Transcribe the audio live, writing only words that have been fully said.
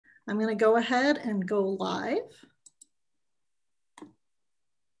I'm going to go ahead and go live.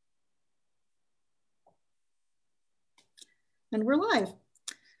 And we're live.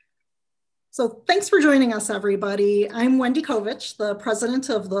 So thanks for joining us, everybody. I'm Wendy Kovich, the president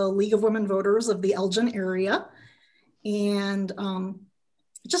of the League of Women Voters of the Elgin area. And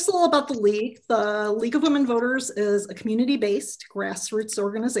just a little about the League. The League of Women Voters is a community-based grassroots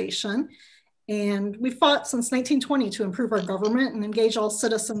organization. And we've fought since 1920 to improve our government and engage all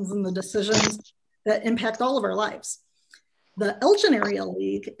citizens in the decisions that impact all of our lives. The Elgin Area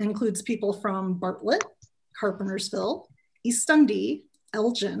League includes people from Bartlett, Carpentersville, East Dundee,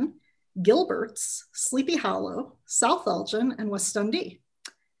 Elgin, Gilbert's, Sleepy Hollow, South Elgin, and West Dundee.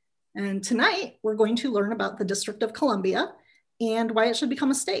 And tonight, we're going to learn about the District of Columbia and why it should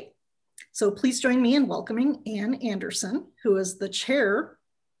become a state. So please join me in welcoming Ann Anderson, who is the chair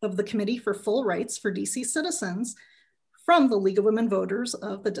of the Committee for Full Rights for DC Citizens from the League of Women Voters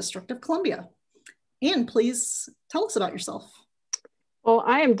of the District of Columbia. Ann, please tell us about yourself. Well,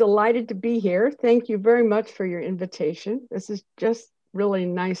 I am delighted to be here. Thank you very much for your invitation. This is just really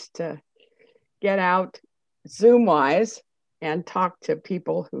nice to get out Zoom-wise and talk to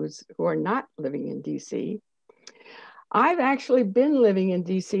people who are not living in DC. I've actually been living in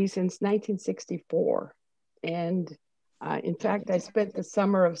DC since 1964. And in fact, I spent the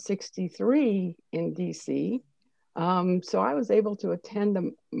summer of '63 in DC. So I was able to attend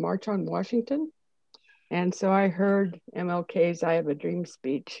the March on Washington. And so I heard MLK's I Have a Dream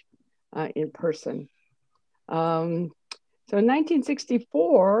speech in person. So in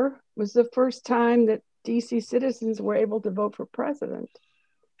 1964 was the first time that DC citizens were able to vote for president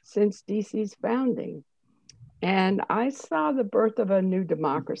since DC's founding. And I saw the birth of a new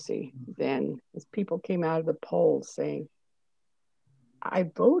democracy then as people came out of the polls saying, I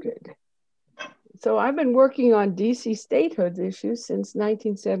voted. So I've been working on DC statehood issues since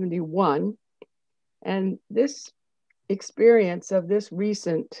 1971. And this experience of this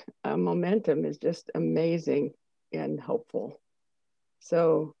recent momentum is just amazing and hopeful.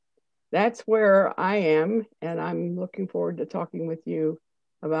 So that's where I am. And I'm looking forward to talking with you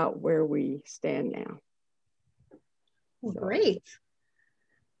about where we stand now. Well, great.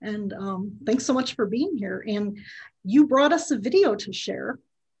 And thanks so much for being here. And you brought us a video to share.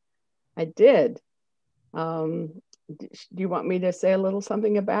 I did. Do you want me to say a little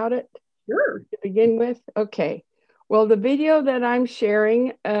something about it? Sure. To begin with? Okay. Well, the video that I'm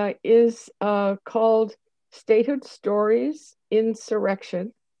sharing is called Statehood Stories,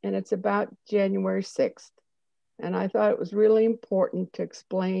 Insurrection, and it's about January 6th. And I thought it was really important to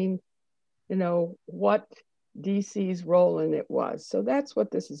explain, what DC's role in it was. So that's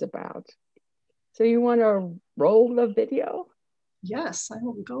what this is about. So you want to roll the video? Yes, I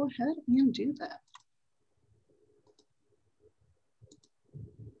will go ahead and do that.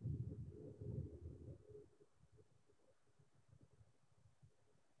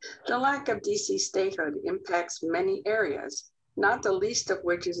 The lack of DC statehood impacts many areas, not the least of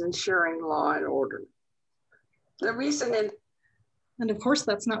which is ensuring law and order. The reason and of course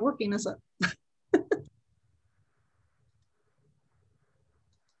that's not working, is it?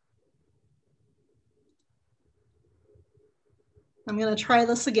 I'm going to try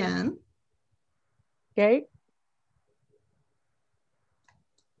this again. Okay.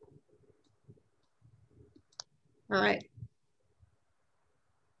 All right.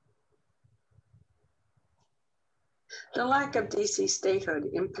 The lack of DC statehood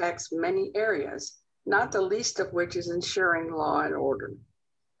impacts many areas, not the least of which is ensuring law and order.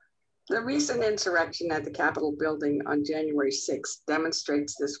 The recent insurrection at the Capitol building on January 6th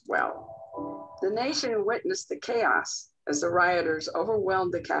demonstrates this well. The nation witnessed the chaos as the rioters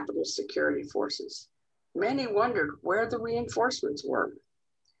overwhelmed the Capitol's security forces. Many wondered where the reinforcements were.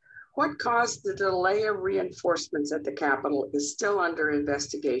 What caused the delay of reinforcements at the Capitol is still under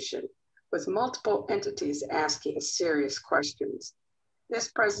investigation, with multiple entities asking serious questions. This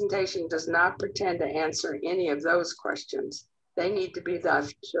presentation does not pretend to answer any of those questions. They need to be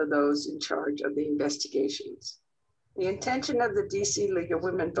left to those in charge of the investigations. The intention of the DC League of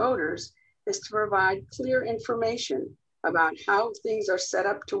Women Voters is to provide clear information about how things are set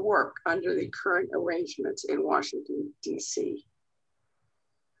up to work under the current arrangements in Washington, DC.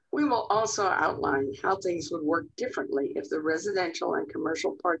 We will also outline how things would work differently if the residential and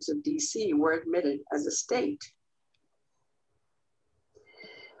commercial parts of DC were admitted as a state.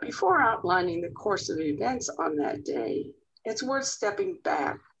 Before outlining the course of events on that day, it's worth stepping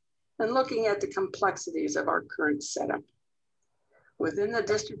back and looking at the complexities of our current setup. Within the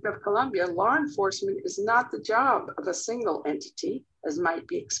District of Columbia, law enforcement is not the job of a single entity, as might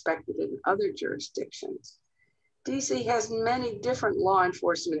be expected in other jurisdictions. DC has many different law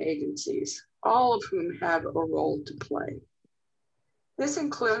enforcement agencies, all of whom have a role to play. This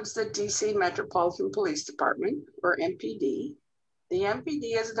includes the DC Metropolitan Police Department, or MPD. The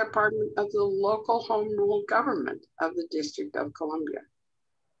MPD is a department of the local home rule government of the District of Columbia.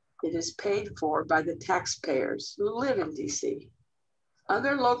 It is paid for by the taxpayers who live in DC.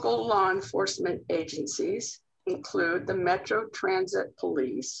 Other local law enforcement agencies include the Metro Transit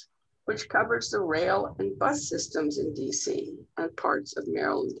Police, which covers the rail and bus systems in DC and parts of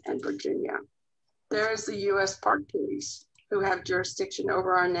Maryland and Virginia. There is the US Park Police, who have jurisdiction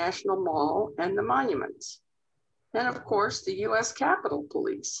over our National Mall and the monuments. And of course, the US Capitol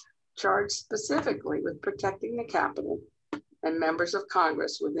Police, charged specifically with protecting the Capitol and members of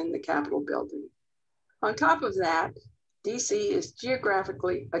Congress within the Capitol building. On top of that, DC is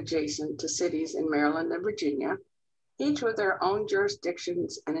geographically adjacent to cities in Maryland and Virginia, each with their own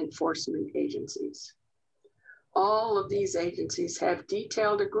jurisdictions and enforcement agencies. All of these agencies have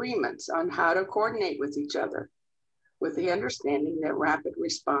detailed agreements on how to coordinate with each other, with the understanding that rapid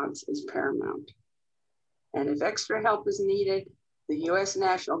response is paramount. And if extra help is needed, the US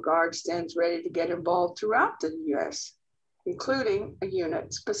National Guard stands ready to get involved throughout the US, including a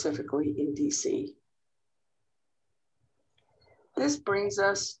unit specifically in DC. This brings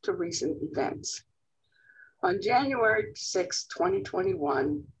us to recent events. On January 6,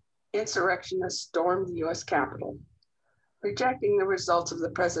 2021, insurrectionists stormed the US Capitol, rejecting the results of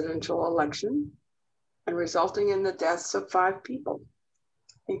the presidential election and resulting in the deaths of 5 people,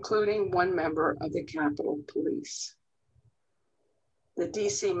 including 1 member of the Capitol Police. The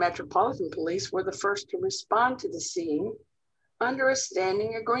DC Metropolitan Police were the first to respond to the scene under a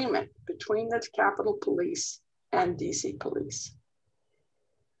standing agreement between the Capitol Police and DC Police.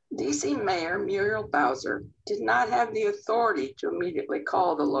 DC Mayor Muriel Bowser did not have the authority to immediately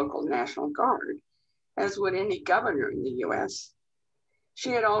call the local National Guard, as would any governor in the US. She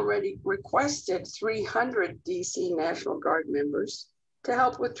had already requested 300 DC National Guard members to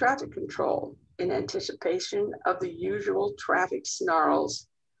help with traffic control in anticipation of the usual traffic snarls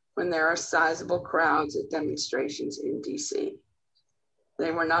when there are sizable crowds at demonstrations in DC.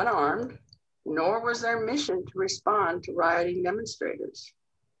 They were not armed, nor was their mission to respond to rioting demonstrators.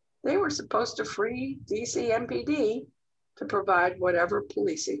 They were supposed to free DC MPD to provide whatever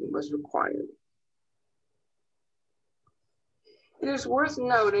policing was required. It is worth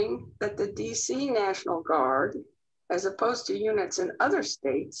noting that the DC National Guard, as opposed to units in other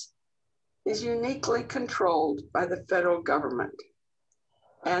states, is uniquely controlled by the federal government,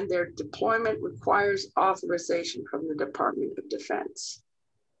 and their deployment requires authorization from the Department of Defense.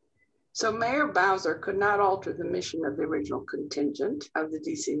 So Mayor Bowser could not alter the mission of the original contingent of the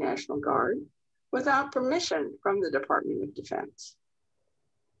DC National Guard without permission from the Department of Defense.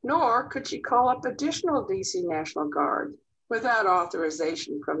 Nor could she call up additional DC National Guard without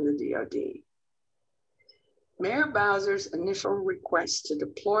authorization from the DoD. Mayor Bowser's initial requests to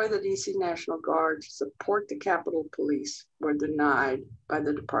deploy the DC National Guard to support the Capitol Police were denied by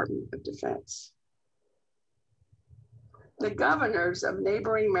the Department of Defense. The governors of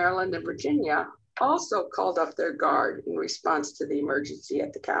neighboring Maryland and Virginia also called up their guard in response to the emergency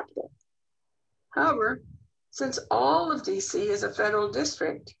at the Capitol. However, since all of DC is a federal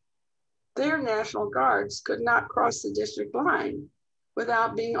district, their National Guards could not cross the district line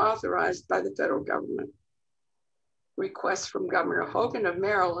without being authorized by the federal government. Requests from Governor Hogan of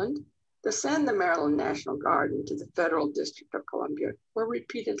Maryland to send the Maryland National Guard into the federal District of Columbia were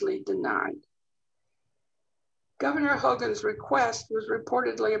repeatedly denied. Governor Hogan's request was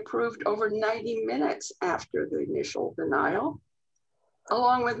reportedly approved over 90 minutes after the initial denial,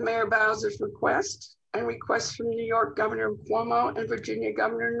 along with Mayor Bowser's request and requests from New York Governor Cuomo and Virginia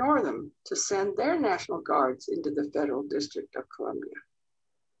Governor Northam to send their National Guards into the federal District of Columbia.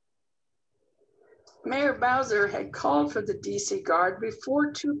 Mayor Bowser had called for the DC Guard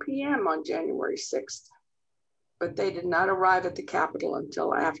before 2 p.m. on January 6th, but they did not arrive at the Capitol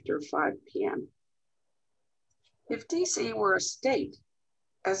until after 5 p.m. If DC were a state,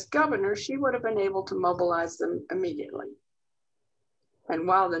 as governor, she would have been able to mobilize them immediately. And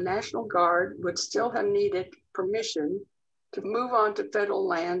while the National Guard would still have needed permission to move on to federal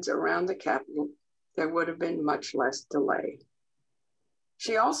lands around the Capitol, there would have been much less delay.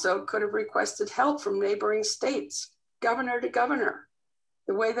 She also could have requested help from neighboring states, governor to governor,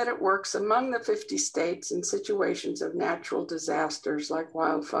 the way that it works among the 50 states in situations of natural disasters like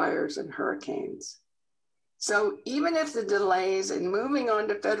wildfires and hurricanes. So even if the delays in moving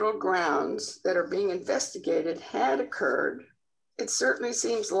onto federal grounds that are being investigated had occurred, it certainly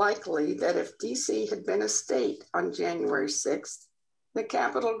seems likely that if DC had been a state on January 6th, the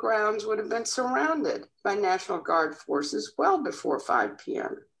Capitol grounds would have been surrounded by National Guard forces well before 5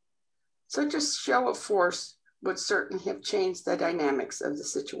 p.m. Such a show of force would certainly have changed the dynamics of the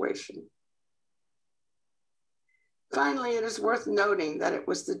situation. Finally, it is worth noting that it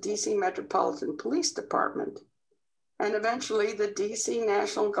was the DC Metropolitan Police Department and eventually the DC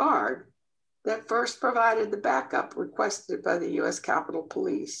National Guard that first provided the backup requested by the US Capitol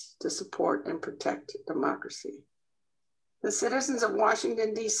Police to support and protect democracy. The citizens of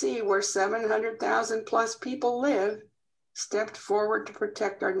Washington, D.C., where 700,000 plus people live, stepped forward to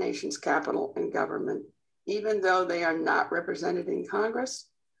protect our nation's capital and government, even though they are not represented in Congress,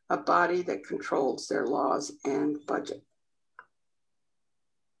 a body that controls their laws and budget.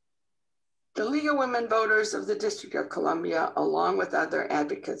 The League of Women Voters of the District of Columbia, along with other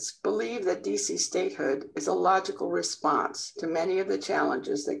advocates, believe that DC statehood is a logical response to many of the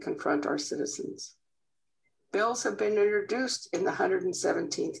challenges that confront our citizens. Bills have been introduced in the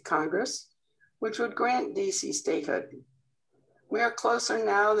 117th Congress, which would grant DC statehood. We are closer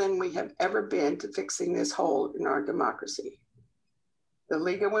now than we have ever been to fixing this hole in our democracy. The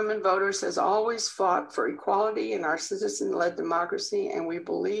League of Women Voters has always fought for equality in our citizen-led democracy, and we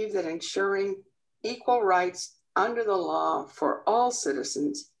believe that ensuring equal rights under the law for all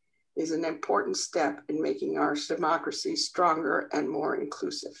citizens is an important step in making our democracy stronger and more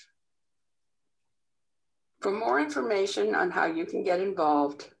inclusive. For more information on how you can get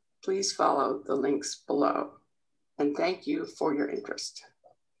involved, please follow the links below. And thank you for your interest.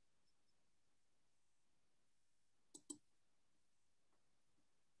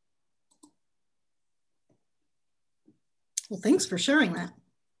 Well, thanks for sharing that.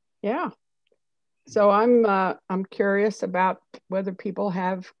 Yeah. So I'm curious about whether people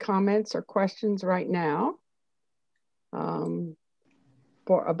have comments or questions right now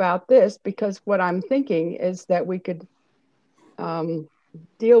about this, because what I'm thinking is that we could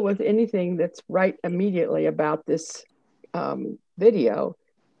deal with anything that's right immediately about this video,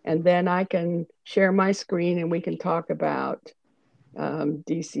 and then I can share my screen and we can talk about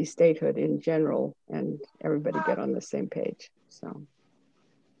DC statehood in general and everybody get on the same page. So,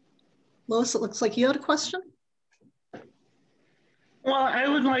 Lois, it looks like you had a question. Well, I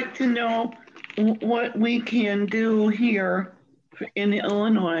would like to know what we can do here in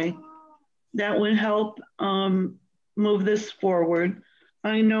Illinois that would help move this forward.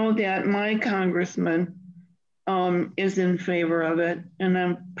 I know that my congressman is in favor of it, and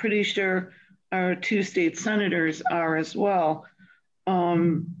I'm pretty sure our two state senators are as well.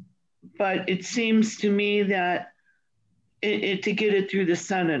 But it seems to me that to get it through the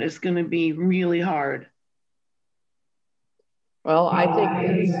Senate is going to be really hard. Well, I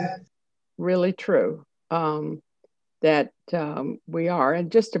think that's really true, that we are.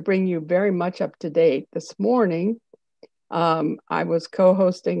 And just to bring you very much up to date, this morning, I was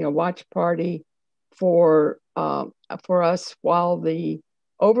co-hosting a watch party for us while the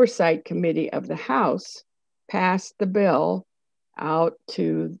Oversight Committee of the House passed the bill out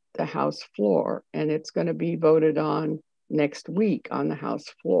to the House floor, and it's going to be voted on next week on the House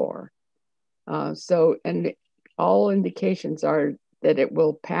floor. And all indications are that it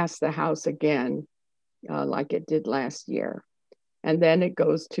will pass the House again, like it did last year. And then it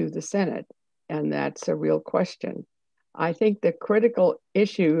goes to the Senate, and that's a real question. I think the critical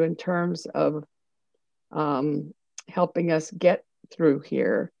issue in terms of helping us get through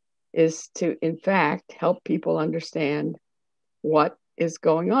here is to, in fact, help people understand what is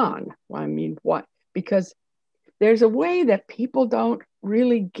going on. I mean, because there's a way that people don't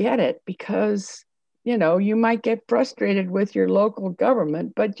really get it, because, you know, you might get frustrated with your local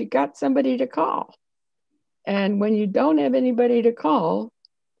government, but you got somebody to call. And when you don't have anybody to call,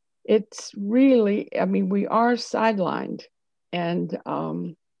 it's really, I mean, we are sidelined, and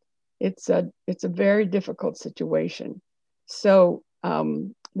it's a very difficult situation. So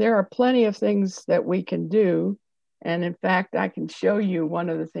there are plenty of things that we can do. And in fact, I can show you one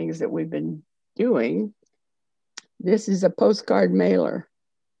of the things that we've been doing. This is a postcard mailer.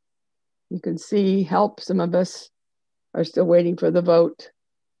 You can see help. Some of us are still waiting for the vote.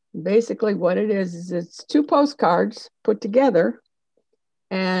 Basically what it is it's two postcards put together,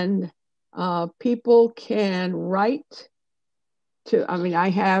 and people can write to, I mean, I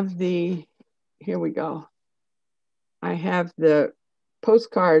have the, here we go. I have the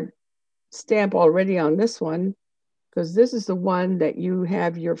postcard stamp already on this one, because this is the one that you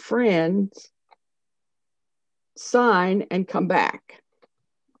have your friends sign and come back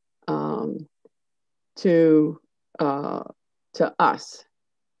to us.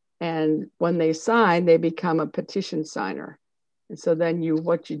 And when they sign, they become a petition signer. And so then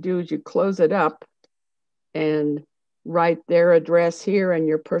what you do is you close it up, and write their address here and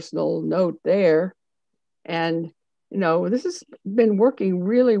your personal note there. And, you know, this has been working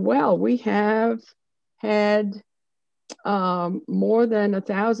really well. We have had more than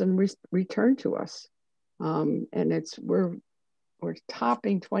 1,000 returned to us. And we're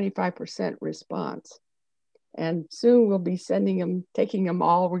topping 25% response. And soon we'll be taking them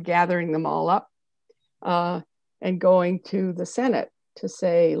all, we're gathering them all up and going to the Senate to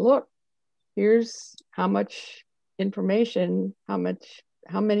say, look, here's how much information, how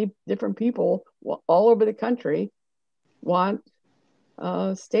many different people all over the country want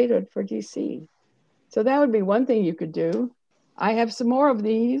statehood for DC. So that would be one thing you could do. I have some more of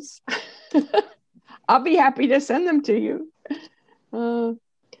these. I'll be happy to send them to you. I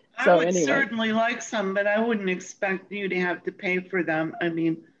would certainly like some, but I wouldn't expect you to have to pay for them. I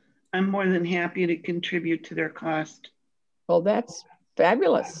mean, I'm more than happy to contribute to their cost. Well, that's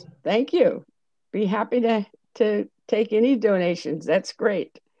fabulous. Thank you. Be happy to take any donations. That's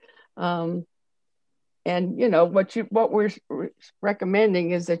great. And you know what we're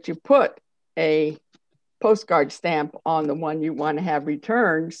recommending is that you put a postcard stamp on the one you want to have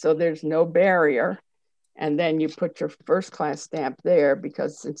returned, so there's no barrier. And then you put your first class stamp there,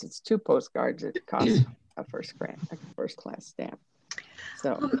 because since it's 2 postcards, it costs a first class stamp.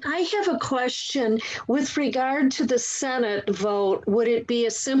 So I have a question with regard to the Senate vote. Would it be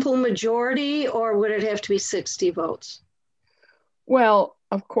a simple majority, or would it have to be 60 votes? Well,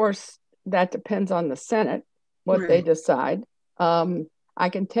 of course, that depends on the Senate, what they decide. I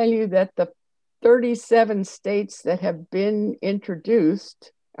can tell you that the 37 states that have been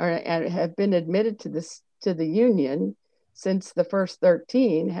introduced and have been admitted to the Union since the first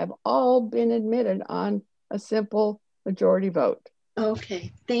 13 have all been admitted on a simple majority vote.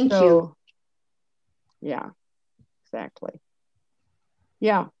 Okay, thank you. Yeah, exactly.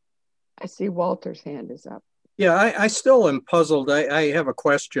 Yeah, I see Walter's hand is up. Yeah, I still am puzzled. I have a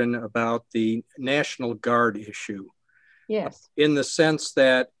question about the National Guard issue. Yes. In the sense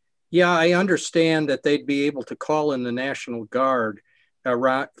that, yeah, I understand that they'd be able to call in the National Guard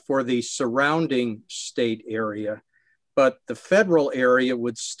for the surrounding state area, but the federal area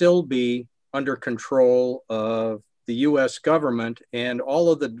would still be under control of the US government, and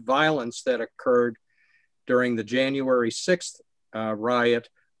all of the violence that occurred during the January 6th riot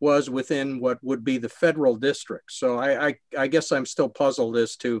was within what would be the federal district. So I guess I'm still puzzled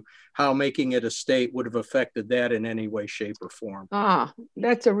as to how making it a state would have affected that in any way, shape, or form.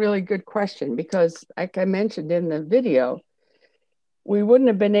 That's a really good question, because like I mentioned in the video, we wouldn't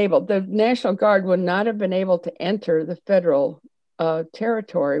have been able, the National Guard would not have been able to enter the federal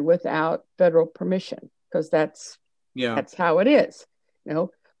territory without federal permission, because that's how it is, you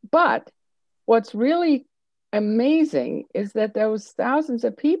know. But what's really amazing is that those thousands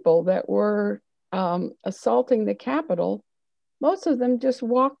of people that were assaulting the Capitol, most of them just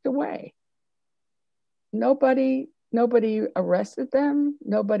walked away. Nobody arrested them.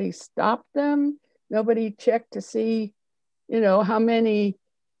 Nobody stopped them. Nobody checked to see, you know, how many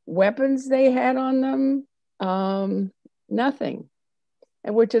weapons they had on them. Nothing.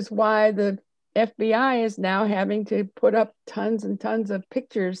 And which is why the FBI is now having to put up tons and tons of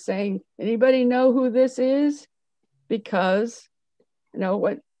pictures saying, anybody know who this is? Because, you know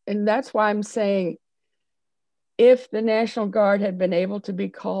what, and that's why I'm saying, if the National Guard had been able to be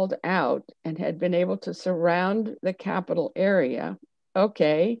called out and had been able to surround the Capitol area,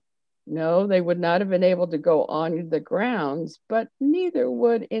 okay, no, they would not have been able to go on the grounds, but neither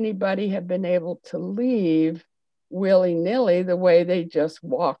would anybody have been able to leave willy-nilly the way they just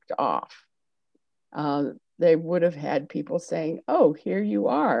walked off. They would have had people saying, oh, here you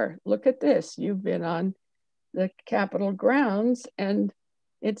are, look at this, you've been on the Capitol grounds, and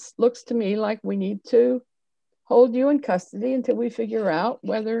it looks to me like we need to hold you in custody until we figure out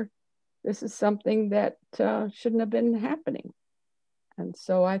whether this is something that shouldn't have been happening. And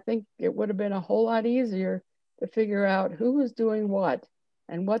so I think it would have been a whole lot easier to figure out who was doing what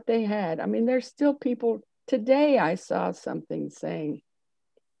and what they had. I mean, there's still people, today I saw something saying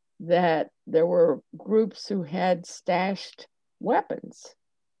that there were groups who had stashed weapons.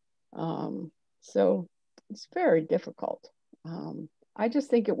 So it's very difficult. I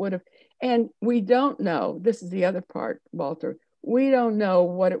just think it would have, and we don't know, this is the other part, Walter, we don't know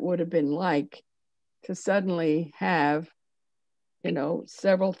what it would have been like to suddenly have, you know,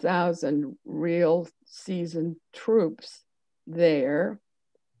 several thousand real seasoned troops there.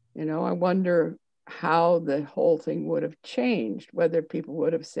 You know, I wonder how the whole thing would have changed, whether people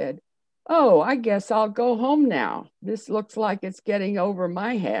would have said, oh, I guess I'll go home now. This looks like it's getting over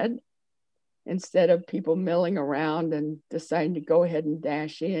my head, instead of people milling around and deciding to go ahead and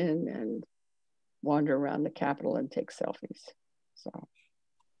dash in. And wander around the Capitol and take selfies. So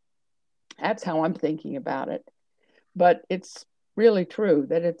that's how I'm thinking about it. But it's really true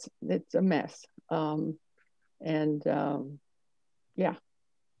that it's a mess. Yeah,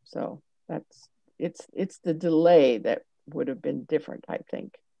 so it's the delay that would have been different, I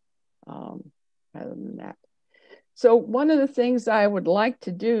think, other than that. So one of the things I would like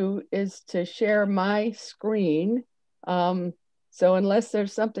to do is to share my screen. So unless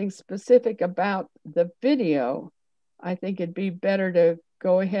there's something specific about the video, I think it'd be better to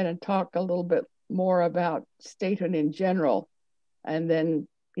go ahead and talk a little bit more about statehood in general. And then,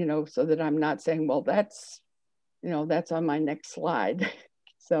 so that I'm not saying, well, that's on my next slide.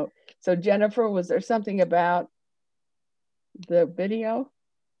 So Jennifer, was there something about the video?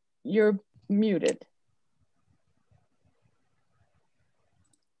 You're muted.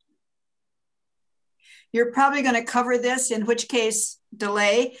 You're probably going to cover this, in which case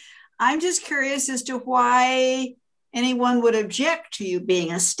delay. I'm just curious as to why anyone would object to you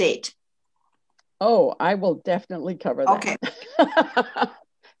being a state. Oh, I will definitely cover that. Okay.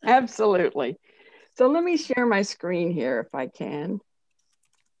 Absolutely. So let me share my screen here if I can.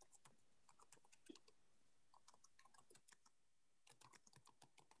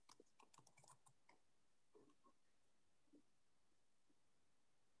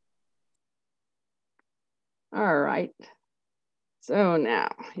 All right. So now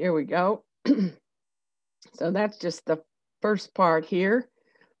here we go. So that's just the first part here.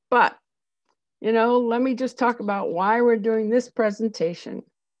 But, let me just talk about why we're doing this presentation.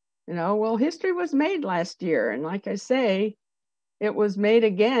 Well, history was made last year. And like I say, it was made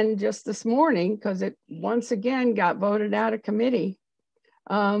again just this morning because it once again got voted out of committee.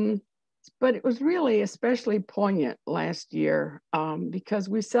 But it was really especially poignant last year because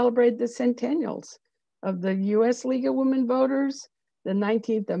we celebrated the centennials of the U.S. League of Women Voters, the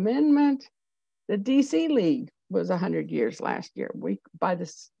 19th Amendment. The D.C. League was 100 years last year. By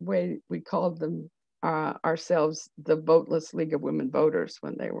this way, we called them ourselves the Voteless League of Women Voters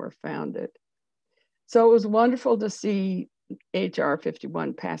when they were founded. So it was wonderful to see H.R.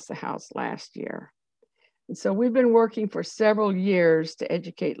 51 pass the House last year. And so we've been working for several years to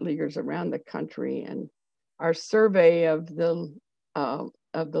educate leaguers around the country. And our survey of the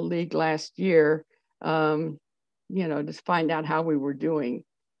league last year, to find out how we were doing,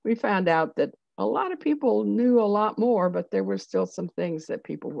 we found out that a lot of people knew a lot more, but there were still some things that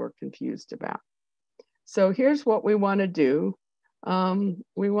people were confused about. So here's what we want to do.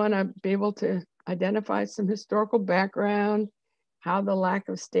 We want to be able to identify some historical background, how the lack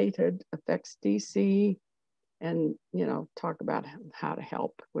of statehood affects DC, and talk about how to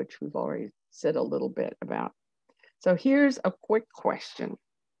help, which we've already said a little bit about. So here's a quick question.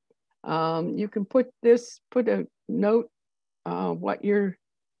 You can put a note what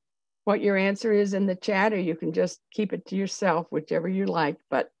your answer is in the chat, or you can just keep it to yourself, whichever you like.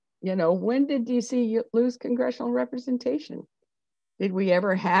 But when did DC lose congressional representation? Did we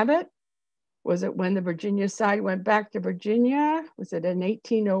ever have it? Was it when the Virginia side went back to Virginia? Was it in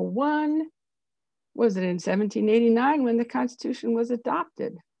 1801? Was it in 1789 when the Constitution was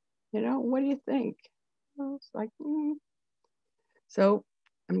adopted? What do you think? Well, it's like, So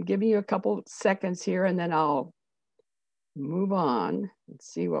I'm giving you a couple seconds here and then I'll move on and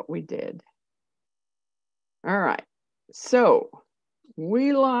see what we did. All right, so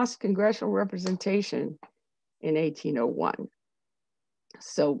we lost congressional representation in 1801.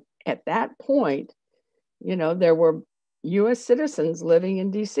 So at that point, there were US citizens living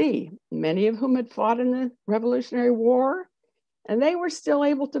in DC, many of whom had fought in the Revolutionary War, and they were still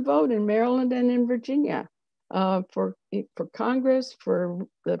able to vote in Maryland and in Virginia for Congress, for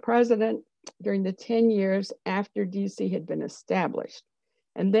the president during the 10 years after DC had been established.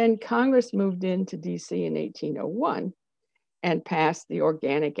 And then Congress moved into DC in 1801 and passed the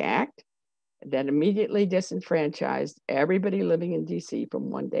Organic Act that immediately disenfranchised everybody living in DC from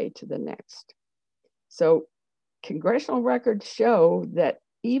one day to the next. So congressional records show that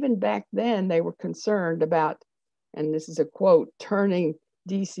even back then they were concerned about, and this is a quote, turning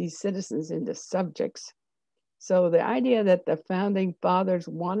DC citizens into subjects. So the idea that the founding fathers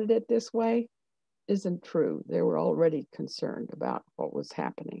wanted it this way isn't true. They were already concerned about what was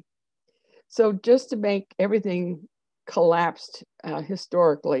happening. So just to make everything collapsed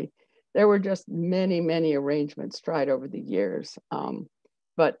historically, there were just many, many arrangements tried over the years.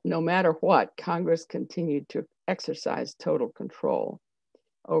 But no matter what, Congress continued to exercise total control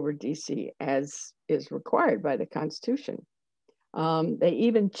over DC as is required by the Constitution. They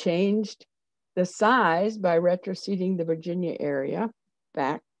even changed the size by retroceding the Virginia area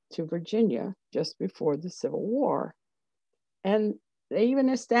back to Virginia just before the Civil War. And they even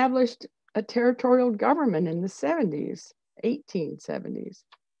established a territorial government in the 70s, 1870s.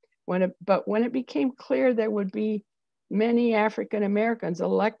 But when it became clear there would be many African Americans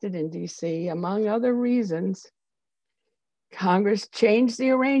elected in DC, among other reasons, Congress changed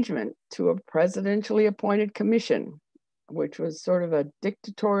the arrangement to a presidentially appointed commission, which was sort of a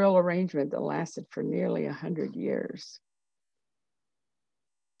dictatorial arrangement that lasted for nearly 100 years.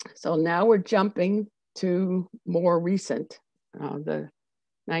 So now we're jumping to more recent, the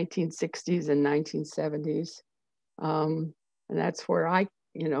 1960s and 1970s. And that's where I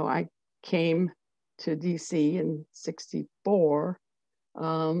came to DC in 64.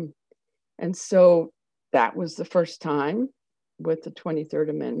 And so that was the first time with the 23rd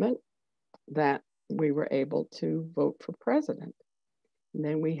Amendment that we were able to vote for president. And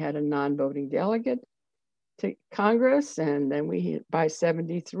then we had a non-voting delegate to Congress, and then by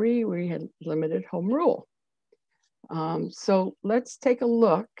 73, we had limited home rule. So let's take a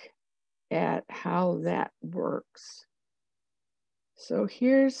look at how that works. So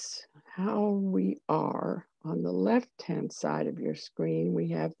here's how we are. On the left-hand side of your screen, we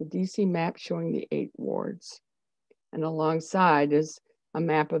have the DC map showing the 8 wards. And alongside is a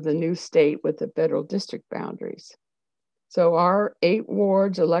map of the new state with the federal district boundaries. So our 8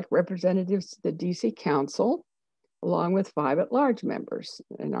 wards elect representatives to the DC Council, along with 5 at-large members.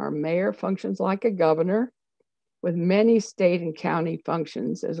 And our mayor functions like a governor with many state and county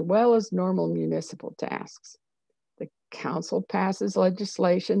functions, as well as normal municipal tasks. The council passes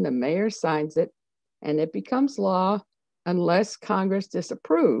legislation, the mayor signs it, and it becomes law unless Congress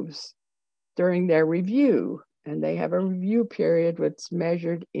disapproves during their review. And they have a review period which is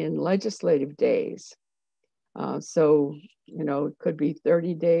measured in legislative days. So, it could be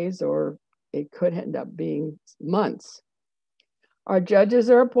 30 days or it could end up being months. Our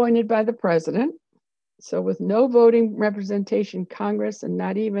judges are appointed by the president. So with no voting representation, Congress and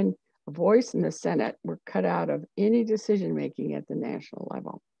not even a voice in the Senate were cut out of any decision-making at the national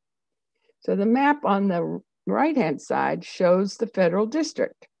level. So the map on the right-hand side shows the federal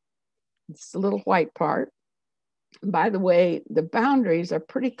district. It's the little white part. By the way, the boundaries are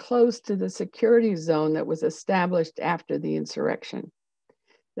pretty close to the security zone that was established after the insurrection.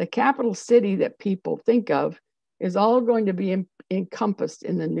 The capital city that people think of is all going to be encompassed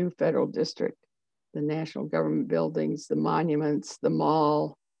in the new federal district. The national government buildings, the monuments, the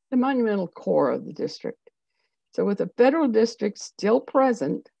mall, the monumental core of the district. So with the federal district still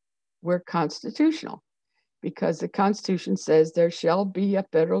present, we're constitutional because the Constitution says there shall be a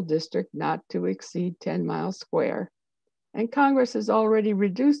federal district not to exceed 10 miles square. And Congress has already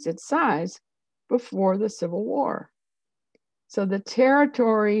reduced its size before the Civil War. So the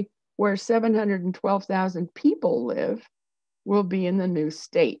territory where 712,000 people live will be in the new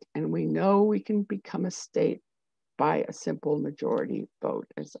state. And we know we can become a state by a simple majority vote,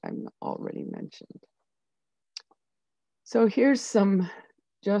 as I already mentioned. So here's some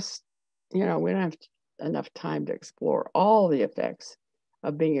we don't have enough time to explore all the effects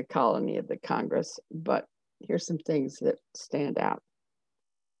of being a colony of the Congress, but here's some things that stand out.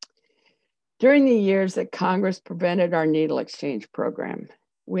 During the years that Congress prevented our needle exchange program,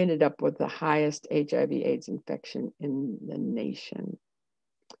 we ended up with the highest HIV/AIDS infection in the nation,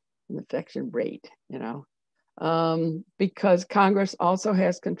 infection rate, because Congress also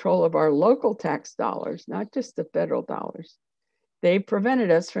has control of our local tax dollars, not just the federal dollars. They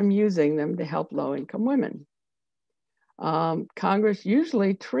prevented us from using them to help low-income women. Congress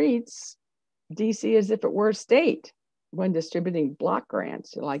usually treats DC as if it were a state when distributing block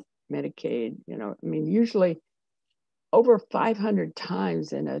grants like Medicaid, usually over 500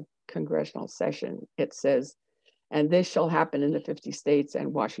 times in a congressional session, it says, and this shall happen in the 50 states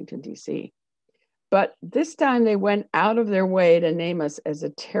and Washington, DC. But this time they went out of their way to name us as a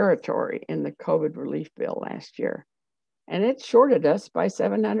territory in the COVID relief bill last year. And it shorted us by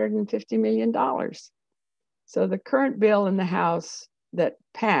 $750 million. So the current bill in the House that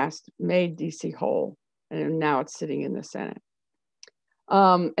passed made DC whole, and now it's sitting in the Senate.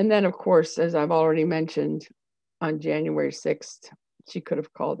 And then, of course, as I've already mentioned, on January 6th,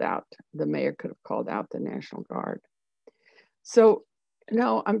 the mayor could have called out the National Guard. So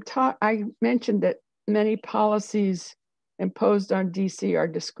I mentioned that many policies imposed on DC are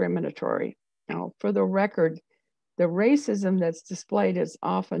discriminatory. Now, for the record, the racism that's displayed is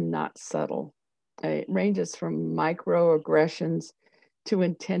often not subtle. It ranges from microaggressions to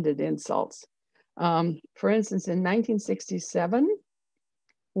intended insults. For instance, in 1967,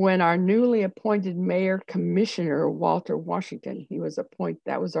 when our newly appointed mayor commissioner, Walter Washington,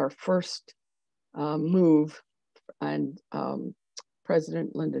 that was our first move, and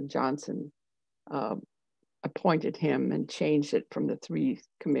President Lyndon Johnson appointed him and changed it from the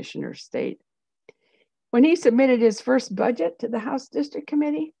 3-commissioner state. When he submitted his first budget to the House District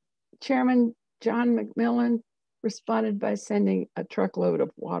Committee, Chairman John McMillan responded by sending a truckload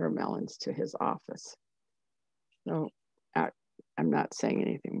of watermelons to his office. So I'm not saying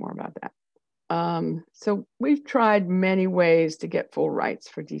anything more about that. So we've tried many ways to get full rights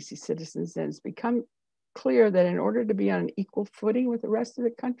for DC citizens, and it's become clear that in order to be on an equal footing with the rest of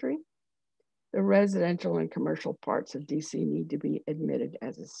the country, the residential and commercial parts of DC need to be admitted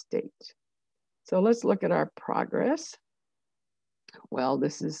as a state. So let's look at our progress. Well,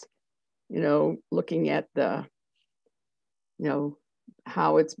 this is, looking at the,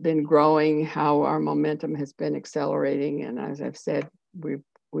 how it's been growing, how our momentum has been accelerating. And as I've said, we've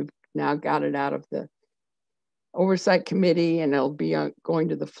now got it out of the Oversight Committee, and it'll be going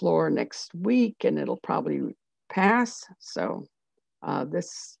to the floor next week, and it'll probably pass. So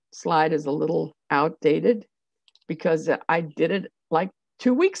this slide is a little outdated because I did it like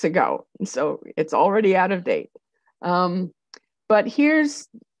 2 weeks ago. And so it's already out of date. But here's,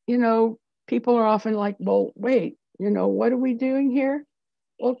 people are often like, well, wait, what are we doing here?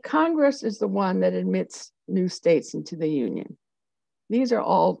 Well, Congress is the one that admits new states into the Union.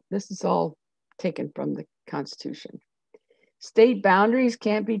 This is all taken from the Constitution. State boundaries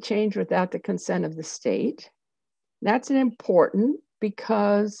can't be changed without the consent of the state. That's important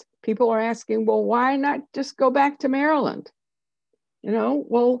because people are asking, well, why not just go back to Maryland?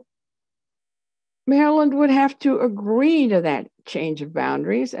 Well, Maryland would have to agree to that change of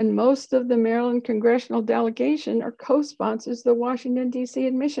boundaries, and most of the Maryland congressional delegation are co-sponsors of the Washington, D.C.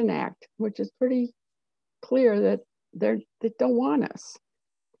 Admission Act, which is pretty clear that they don't want us.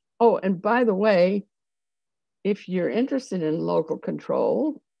 Oh, and by the way, if you're interested in local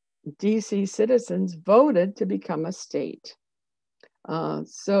control, DC citizens voted to become a state.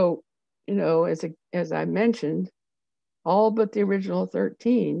 So, as I mentioned, all but the original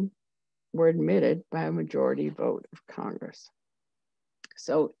 13 were admitted by a majority vote of Congress.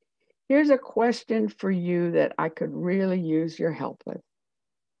 So here's a question for you that I could really use your help with.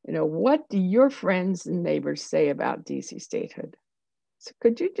 What do your friends and neighbors say about DC statehood? So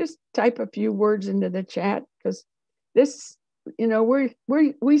could you just type a few words into the chat? Because this,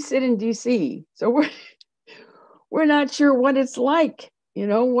 we sit in DC, so we're not sure what it's like.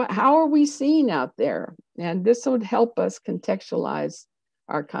 How are we seen out there? And this would help us contextualize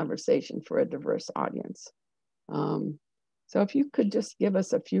our conversation for a diverse audience. So if you could just give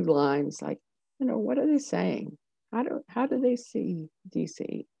us a few lines, like, what are they saying? How do they see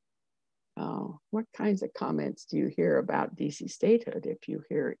DC? What kinds of comments do you hear about DC statehood, if you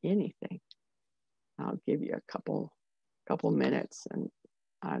hear anything? I'll give you a couple minutes, and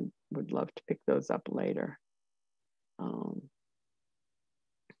I would love to pick those up later.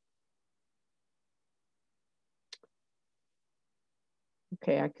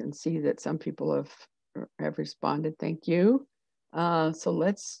 Okay, I can see that some people have responded. Thank you. So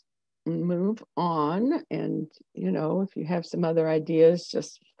let's move on. And, if you have some other ideas,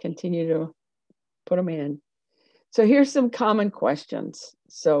 just continue to put them in. So here's some common questions.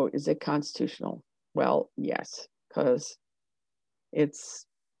 So is it constitutional? Well, yes, because it's,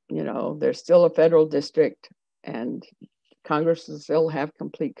 there's still a federal district, and Congress will still have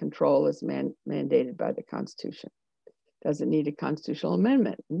complete control as mandated by the Constitution. Does it need a constitutional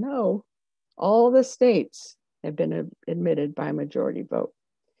amendment? No. All the states have been admitted by a majority vote.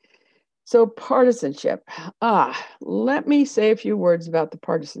 So partisanship. Let me say a few words about the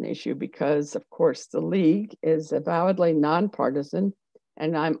partisan issue, because of course the League is avowedly nonpartisan,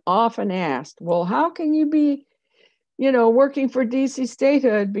 and I'm often asked, well, how can you be, working for DC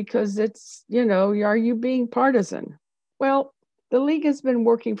statehood, because it's, are you being partisan? Well, the League has been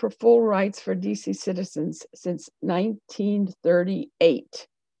working for full rights for DC citizens since 1938.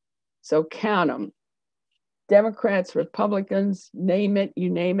 So count them. Democrats, Republicans, name it, you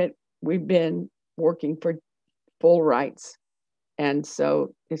name it, we've been working for full rights. And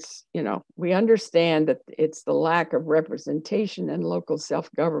so it's, we understand that it's the lack of representation and local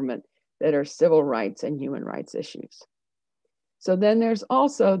self-government that are civil rights and human rights issues. So then there's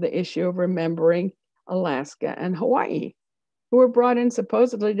also the issue of remembering Alaska and Hawaii, who were brought in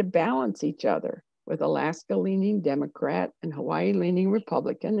supposedly to balance each other, with Alaska leaning Democrat and Hawaii leaning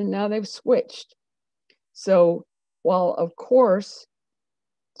Republican, and now they've switched. So while of course,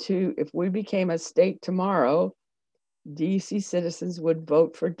 if we became a state tomorrow, DC citizens would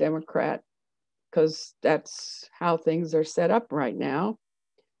vote for Democrat, because that's how things are set up right now.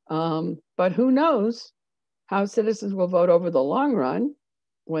 But who knows how citizens will vote over the long run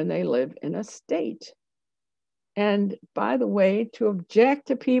when they live in a state. And by the way, to object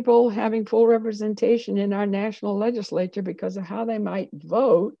to people having full representation in our national legislature because of how they might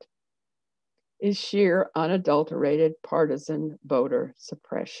vote is sheer unadulterated partisan voter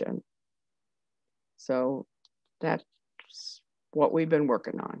suppression. So that's what we've been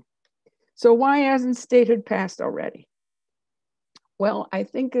working on. So why hasn't statehood passed already? Well, I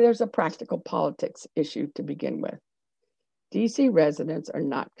think there's a practical politics issue to begin with. DC residents are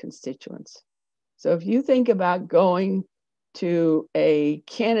not constituents. So if you think about going to a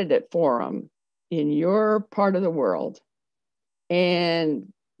candidate forum in your part of the world and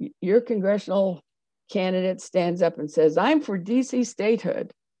your congressional candidate stands up and says, I'm for DC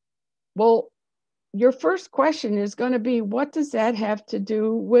statehood. Well, your first question is going to be, what does that have to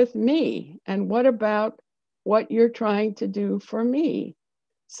do with me? And what about what you're trying to do for me?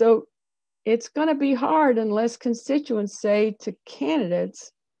 So it's going to be hard unless constituents say to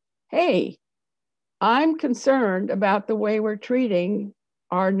candidates, hey, I'm concerned about the way we're treating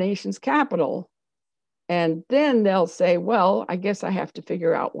our nation's capital. And then they'll say, well, I guess I have to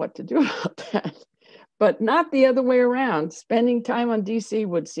figure out what to do about that. But not the other way around. Spending time on DC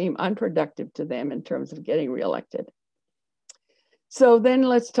would seem unproductive to them in terms of getting reelected. So then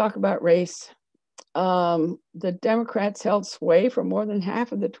let's talk about race. The Democrats held sway for more than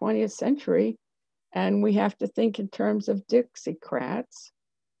half of the 20th century, and we have to think in terms of Dixiecrats.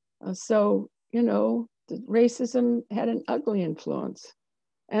 So, you know, racism had an ugly influence.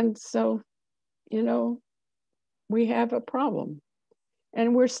 And so, you know, we have a problem.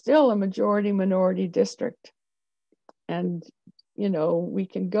 And we're still a majority minority district. And, you know, we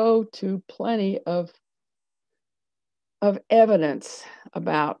can go to plenty of evidence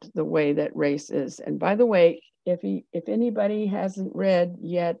about the way that race is. And by the way, if anybody hasn't read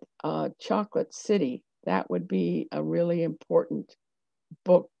yet Chocolate City, that would be a really important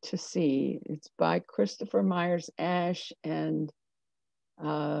book to see. It's by Christopher Myers Ash and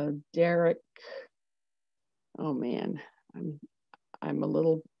Derek, oh man, I'm a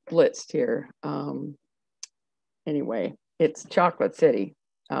little blitzed here. Anyway, it's Chocolate City.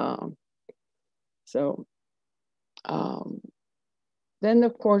 Then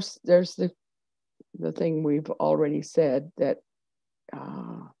of course there's the thing we've already said, that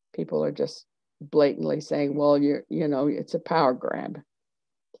people are just blatantly saying, well, you know, it's a power grab.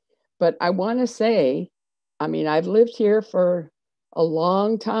 But I want to say, I mean, I've lived here for a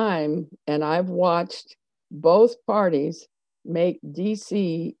long time and I've watched both parties make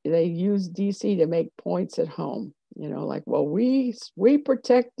DC, they use DC to make points at home. You know, like, well, we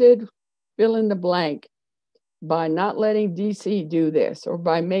protected fill in the blank by not letting DC do this or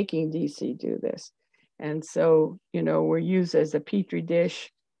by making DC do this. And so, you know, we're used as a petri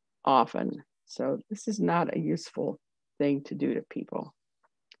dish often. So this is not a useful thing to do to people.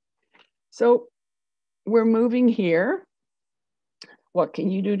 So we're moving here. What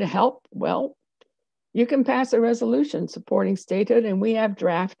can you do to help? Well, you can pass a resolution supporting statehood, and we have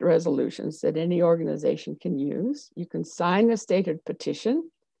draft resolutions that any organization can use. You can sign the statehood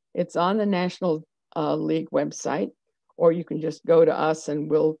petition. It's on the National League website, or you can just go to us and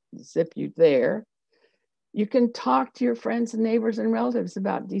we'll zip you there. You can talk to your friends and neighbors and relatives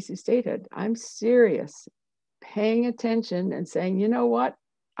about DC statehood. I'm serious. Paying attention and saying, you know what?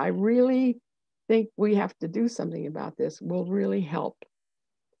 I really think we have to do something about this will really help.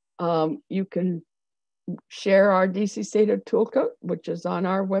 You can share our DC Statehood Toolkit, which is on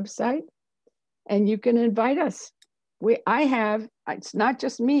our website, and you can invite us. It's not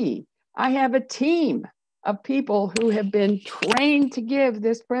just me, I have a team of people who have been trained to give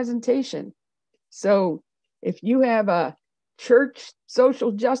this presentation. So if you have a church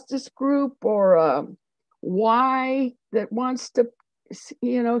social justice group or a Y that wants to,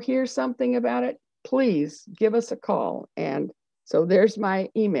 you know, hear something about it, please give us a call. And so there's my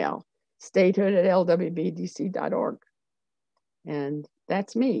email, statehood@lwbdc.org. And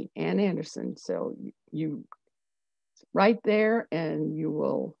that's me, Ann Anderson. So you right there and you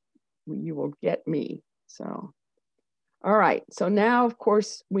will get me. So, all right. So now, of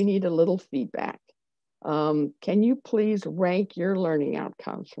course, we need a little feedback. Can you please rank your learning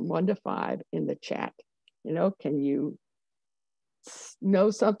outcomes from 1 to 5 in the chat? You know, can you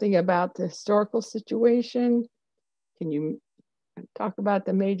know something about the historical situation? Can you talk about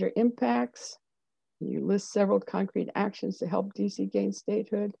the major impacts? Can you list several concrete actions to help DC gain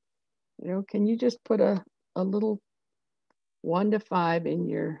statehood? You know, can you just put a little 1 to 5 in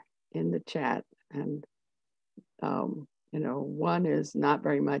the chat? And you know, 1 is not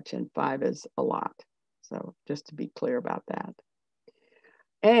very much and 5 is a lot. So just to be clear about that.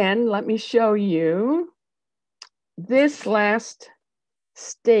 And let me show you this last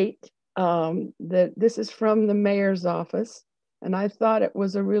state that this is from the mayor's office, and I thought it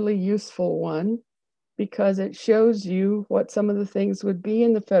was a really useful one because it shows you what some of the things would be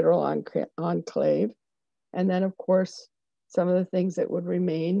in the federal enclave, and then of course some of the things that would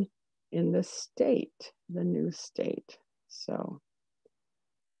remain in the state, the new state. So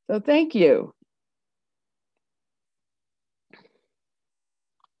thank you.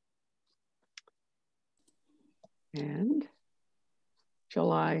 And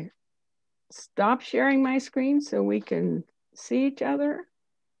shall I stop sharing my screen so we can see each other?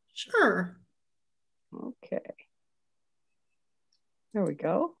 Sure. Okay. There we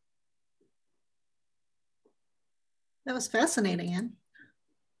go. That was fascinating, Ann.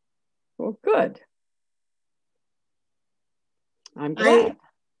 Well, good. I'm glad.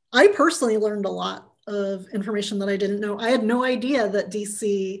 I personally learned a lot of information that I didn't know. I had no idea that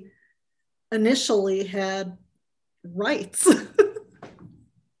DC initially had rights.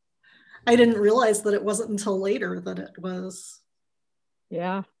 I didn't realize that it wasn't until later that it was.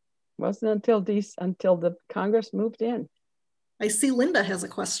 Yeah, it wasn't until the Congress moved in. I see Linda has a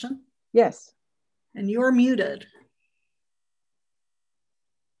question. Yes. And you're muted.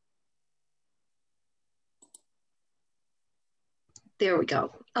 There we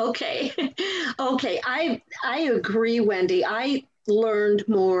go. Okay. Okay. I agree, Wendy. I learned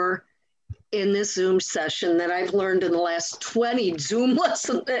more in this Zoom session that I've learned in the last 20 Zoom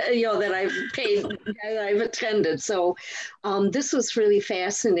lessons, that I've attended. So this was really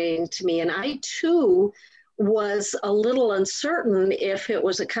fascinating to me. And I too was a little uncertain if it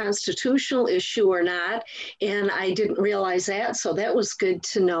was a constitutional issue or not. And I didn't realize that. So that was good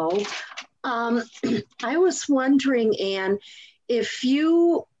to know. I was wondering, Anne, if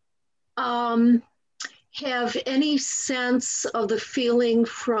you have any sense of the feeling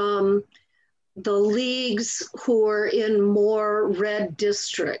from the leagues who are in more red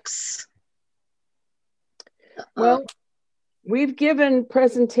districts. Well, we've given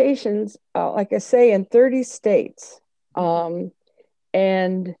presentations, like I say, in 30 states. It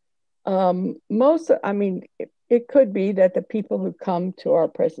could be that the people who come to our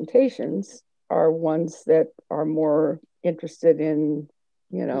presentations are ones that are more interested in,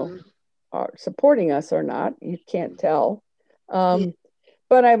 supporting us or not. You can't tell.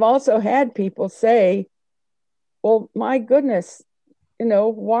 But I've also had people say, well, my goodness,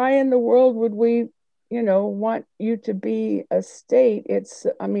 why in the world would we, want you to be a state?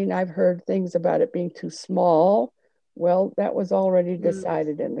 I've heard things about it being too small. Well, that was already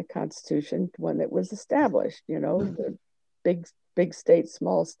decided in the Constitution when it was established, the big state,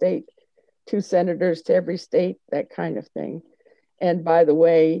 small state, 2 senators to every state, that kind of thing. And by the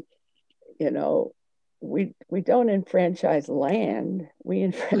way, we don't enfranchise land, we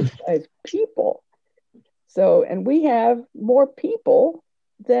enfranchise people. So, and we have more people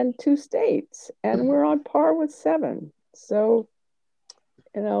than 2 states, and we're on par with 7. So,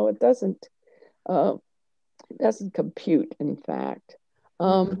 it doesn't compute, in fact.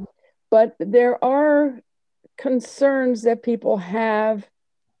 But there are concerns that people have,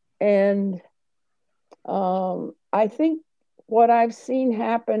 and I think what I've seen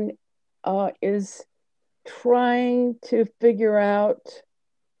happen is trying to figure out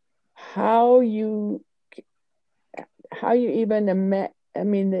how you even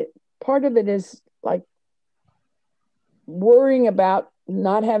part of it is like worrying about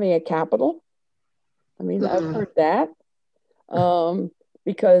not having a capital. I've heard that.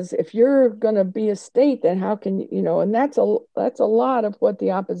 Because if you're going to be a state, then how can and that's a lot of what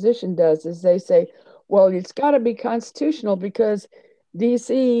the opposition does, is they say, well, it's got to be constitutional because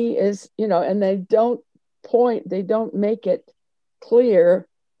DC is, and they don't make it clear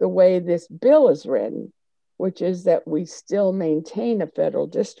the way this bill is written, which is that we still maintain a federal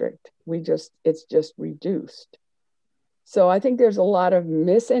district. It's just reduced. So I think there's a lot of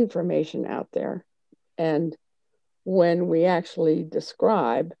misinformation out there. And when we actually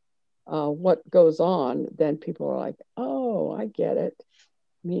describe what goes on, then people are like, oh, I get it.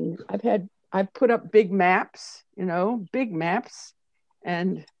 I've put up big maps, and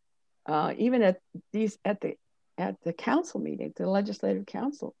even at the council meeting, the legislative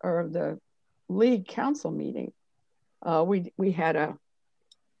council or the league council meeting, we had a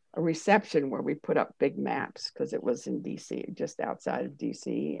reception where we put up big maps because it was in DC, just outside of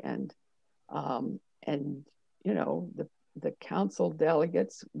DC, and the council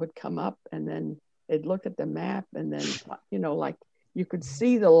delegates would come up and then they'd look at the map and then like you could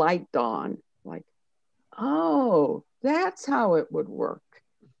see the light dawn, like, oh, that's how it would work.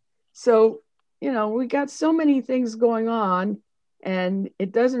 So we got so many things going on and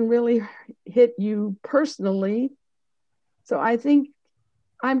it doesn't really hit you personally. So I think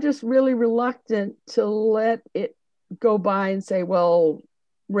I'm just really reluctant to let it go by and say, well,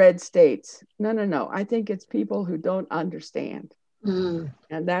 red states. No. I think it's people who don't understand. And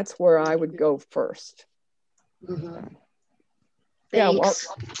that's where I would go first. Thanks. Yeah, well,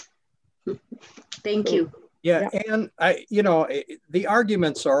 Thank you. Yeah, and the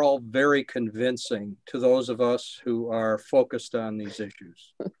arguments are all very convincing to those of us who are focused on these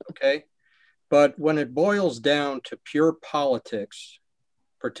issues, okay? But when it boils down to pure politics,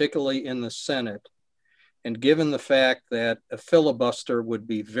 particularly in the Senate, and given the fact that a filibuster would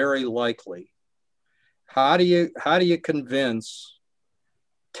be very likely, how do you convince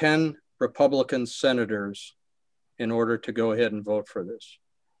 10 Republican senators in order to go ahead and vote for this?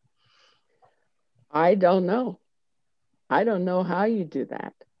 I don't know. I don't know how you do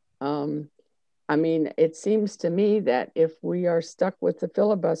that. I mean, it seems to me that if we are stuck with the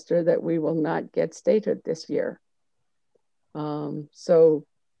filibuster, that we will not get statehood this year. So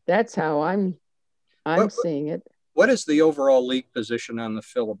that's how I'm seeing it. What is the overall league position on the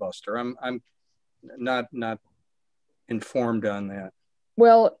filibuster? I'm not informed on that.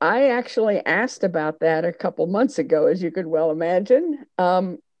 Well, I actually asked about that a couple months ago, as you could well imagine.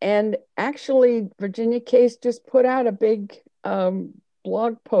 And actually, Virginia Case just put out a big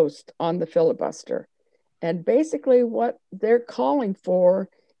blog post on the filibuster. And basically what they're calling for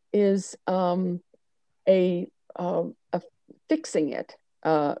is a fixing it,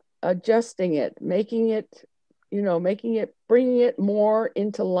 adjusting it, making it, bringing it more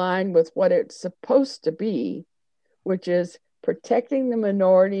into line with what it's supposed to be, which is protecting the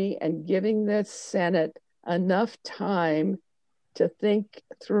minority and giving the Senate enough time to think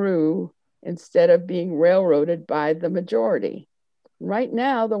through instead of being railroaded by the majority. Right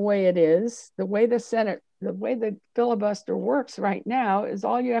now, the way it is, the way the filibuster works right now is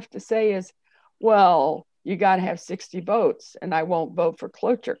all you have to say is, well, you got to have 60 votes and I won't vote for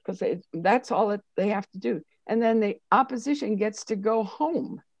cloture, because that's all that they have to do. And then the opposition gets to go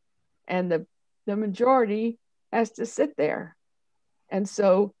home and the majority has to sit there. And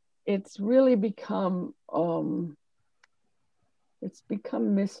so it's really become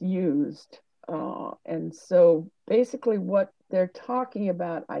misused. And so basically what they're talking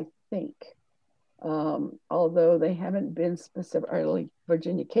about, I think, although they haven't been specific, or at least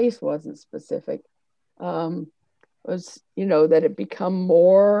Virginia Case wasn't specific, was, that it become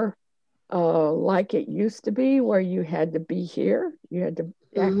more like it used to be, where you had to be here. You had to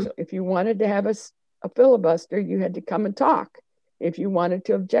actually, if you wanted to have a filibuster, you had to come and talk. If you wanted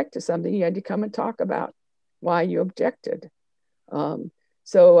to object to something, you had to come and talk about why you objected.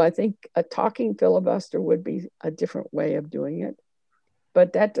 So I think a talking filibuster would be a different way of doing it.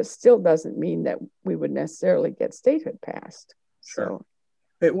 But that still doesn't mean that we would necessarily get statehood passed. Sure.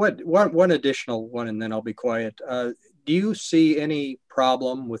 So, one additional one, and then I'll be quiet. Do you see any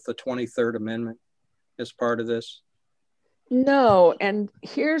problem with the 23rd Amendment as part of this? No, and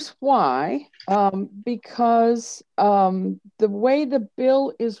here's why. Because the way the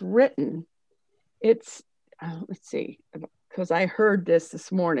bill is written, it's, let's see, because I heard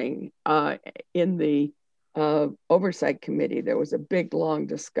this morning in the Oversight Committee. There was a big, long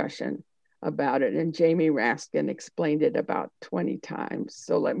discussion about it, and Jamie Raskin explained it about 20 times.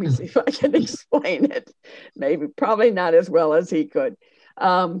 So let me see if I can explain it. Probably not as well as he could.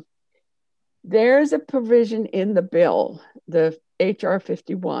 There's a provision in the bill, the HR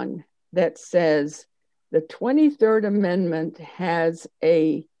 51, that says the 23rd Amendment has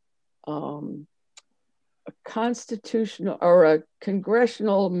a constitutional or a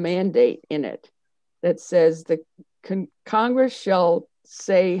congressional mandate in it that says the Congress shall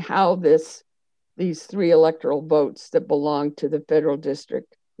say how these 3 electoral votes that belong to the federal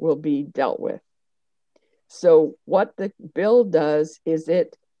district will be dealt with. So what the bill does is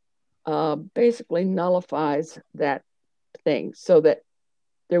it basically nullifies that thing, so that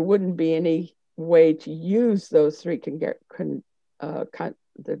there wouldn't be any way to use those 3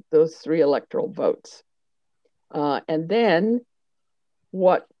 those 3 electoral votes. And then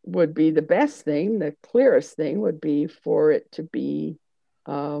what would be the best thing, the clearest thing, would be for it to be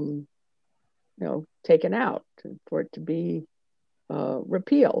taken out, for it to be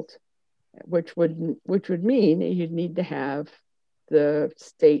repealed, which would mean you'd need to have the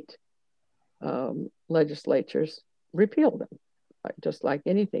state legislatures repeal them, just like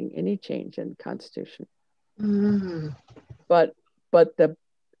anything, any change in the Constitution. But the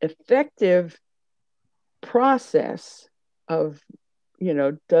effective process of,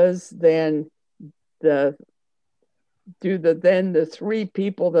 does then the 3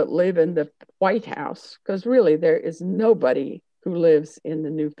 people that live in the White House, because really there is nobody who lives in the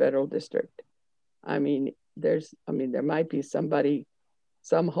new federal district. There might be somebody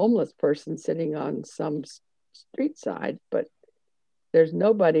some homeless person sitting on some street side, but there's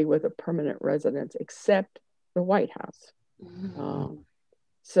nobody with a permanent residence except the White House.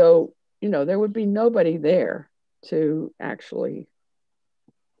 So, you know, there would be nobody there to actually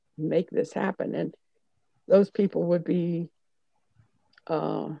make this happen. And those people would be,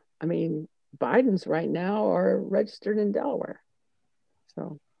 I mean, Biden's right now are registered in Delaware.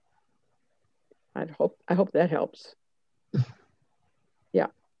 So I hope that helps. Yeah.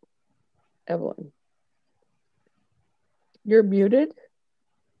 Evelyn. You're muted.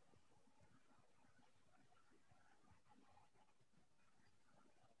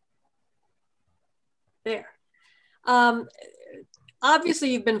 There.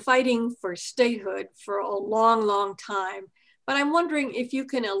 Obviously, you've been fighting for statehood for a long, long time, but I'm wondering if you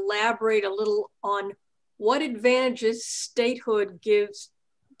can elaborate a little on what advantages statehood gives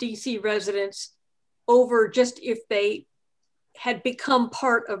DC residents over just if they had become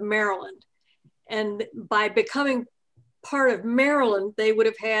part of Maryland. And by becoming part of Maryland, they would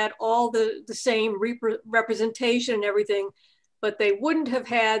have had all the same representation and everything, but they wouldn't have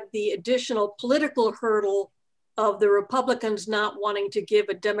had the additional political hurdle of the Republicans not wanting to give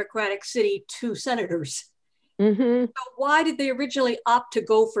a Democratic city 2 senators. So why did they originally opt to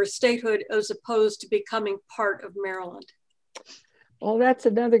go for statehood as opposed to becoming part of Maryland? Well, that's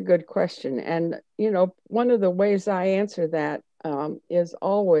another good question. And, you know, one of the ways I answer that is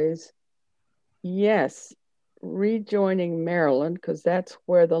always, yes, rejoining Maryland, because that's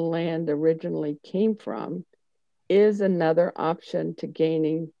where the land originally came from, is another option to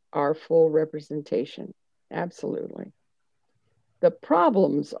gaining our full representation. Absolutely. The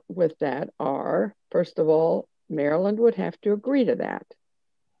problems with that are, first of all, Maryland would have to agree to that.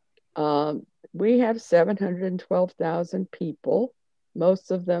 We have 712,000 people.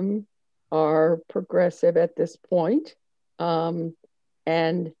 Most of them are progressive at this point. And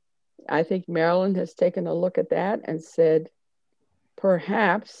I think Maryland has taken a look at that and said,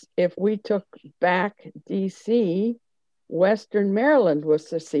 perhaps if we took back DC, Western Maryland would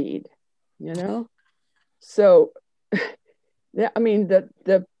secede, you know? So, I mean,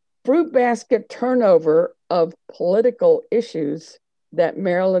 the fruit basket turnover of political issues that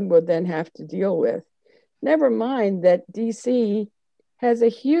Maryland would then have to deal with. Never mind that DC has a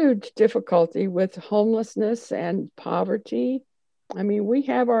huge difficulty with homelessness and poverty. I mean, we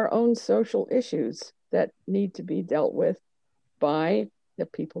have our own social issues that need to be dealt with by the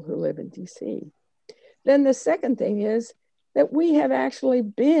people who live in DC. Then the second thing is that we have actually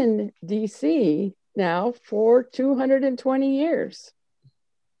been DC now for 220 years.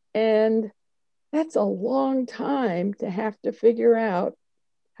 And that's a long time to have to figure out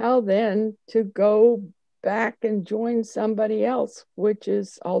how then to go back and join somebody else, which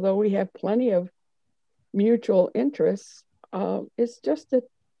is, although we have plenty of mutual interests, it's just a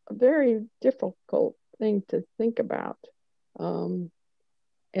very difficult thing to think about. And,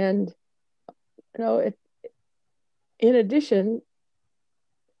 you know, in addition,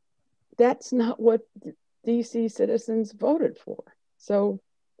 that's not what DC citizens voted for. So,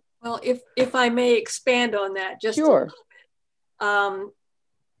 well, if I may expand on that just sure. A little bit.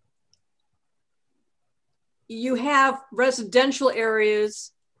 You have residential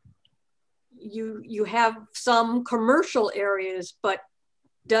areas, you have some commercial areas, but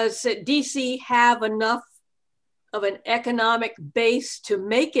does DC have enough of an economic base to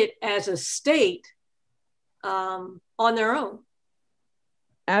make it as a state on their own?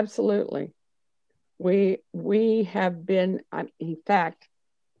 Absolutely. We have been, in fact,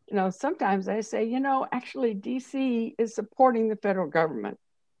 you know, sometimes I say, you know, actually DC is supporting the federal government,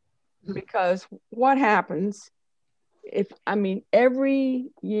 because what happens if, I mean, every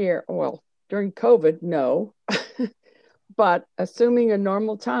year, well, during COVID, no, but assuming a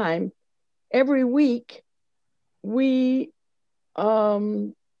normal time, every week we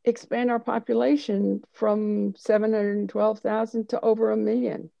expand our population from 712,000 to over 1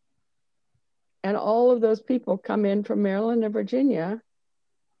 million. And all of those people come in from Maryland and Virginia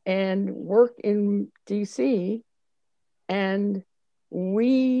and work in DC, and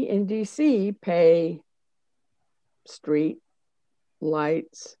we in DC pay street,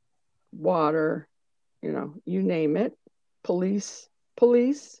 lights, water, you know, you name it, police,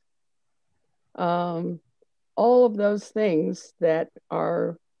 all of those things that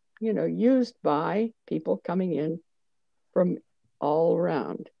are, you know, used by people coming in from all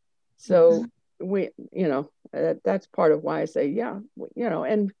around. So we, you know, that's part of why I say, yeah, you know,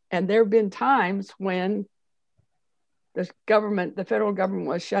 and there have been times when the federal government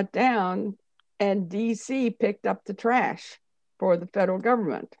was shut down and DC picked up the trash for the federal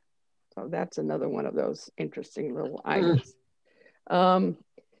government. So that's another one of those interesting little items.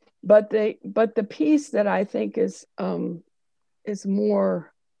 But the piece that I think is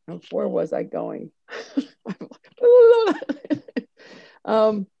more, where was I going?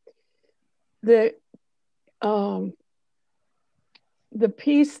 The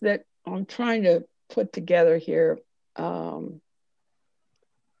piece that I'm trying to put together here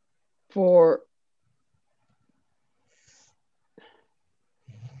for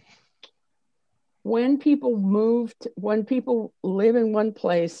when people live in one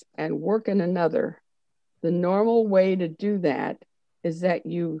place and work in another, the normal way to do that is that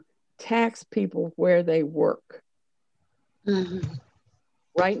you tax people where they work. Mm-hmm.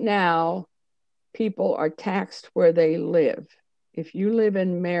 Right now, people are taxed where they live. If you live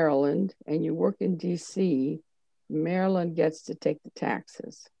in Maryland and you work in DC, Maryland gets to take the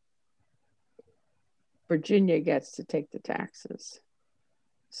taxes. Virginia gets to take the taxes.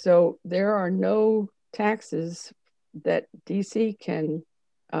 So there are no taxes that DC can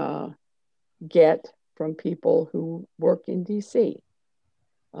get from people who work in DC.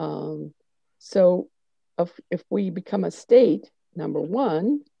 So if we become a state, number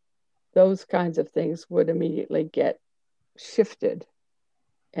one, those kinds of things would immediately get shifted.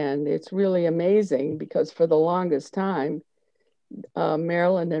 And it's really amazing because for the longest time,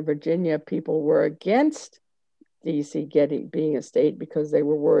 Maryland and Virginia people were against DC being a state because they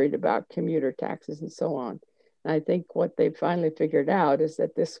were worried about commuter taxes and so on. And I think what they finally figured out is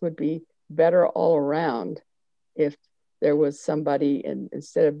that this would be better all around if there was somebody,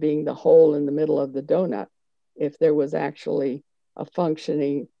 instead of being the hole in the middle of the donut, if there was actually a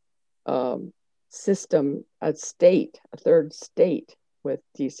functioning system, a third state with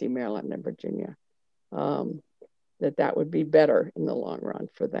DC, Maryland, and Virginia, that would be better in the long run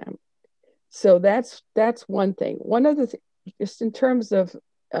for them. So that's one thing. One other thing, just in terms of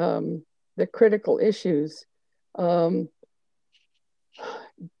the critical issues,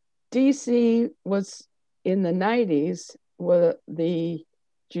 DC was in the 90s, where the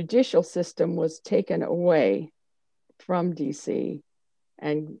judicial system was taken away from DC,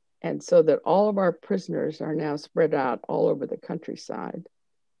 and so that all of our prisoners are now spread out all over the countryside.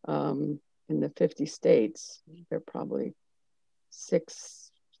 In the 50 states, there are probably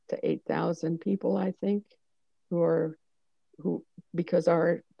 6,000 to 8,000 people, I think, who because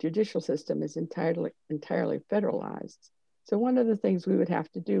our judicial system is entirely federalized. So one of the things we would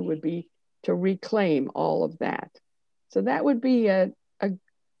have to do would be to reclaim all of that. So that would be a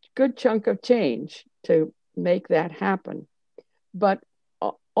good chunk of change to make that happen. But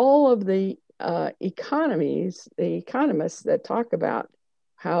all of the economists that talk about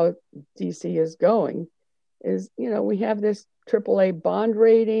how DC is going is, we have this AAA bond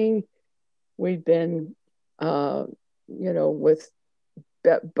rating. We've been, with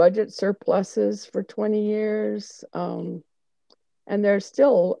budget surpluses for 20 years. And there's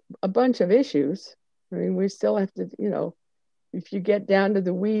still a bunch of issues. I mean, we still have to, if you get down to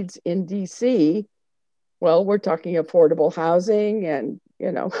the weeds in DC, well, we're talking affordable housing and,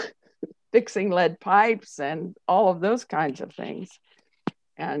 fixing lead pipes and all of those kinds of things.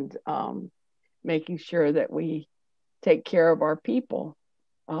 And making sure that we take care of our people.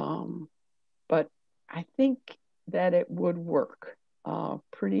 But I think that it would work.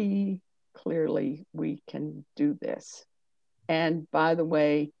 Pretty clearly, we can do this. And by the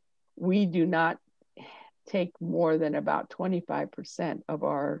way, we do not take more than about 25% of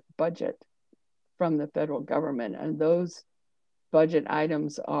our budget from the federal government. And those budget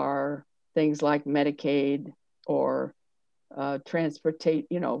items are things like Medicaid or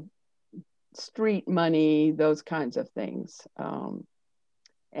transportation, street money, those kinds of things.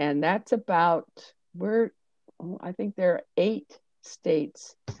 And that's about I think there are 8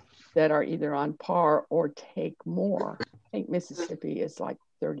 states that are either on par or take more. I think Mississippi is like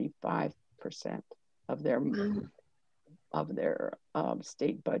 35% of their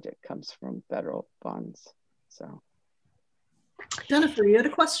state budget comes from federal funds. So, Jennifer, you had a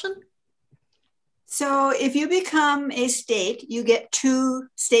question? So if you become a state, you get 2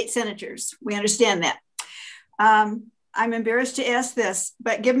 state senators. We understand that. I'm embarrassed to ask this,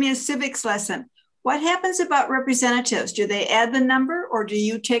 but give me a civics lesson. What happens about representatives? Do they add the number, or do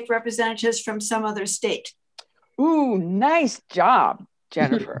you take representatives from some other state? Ooh, nice job,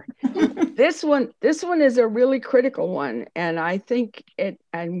 Jennifer. This one is a really critical one. And I think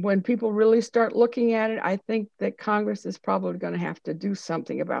and when people really start looking at it, I think that Congress is probably going to have to do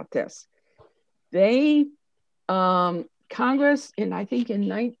something about this. Congress I think in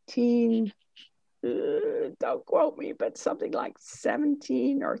 19, don't quote me, but something like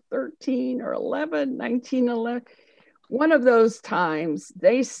 17 or 13 or 11, 1911, one of those times,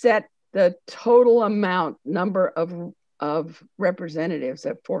 they set the total number of of representatives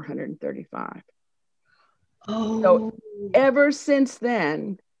at 435. Oh. So ever since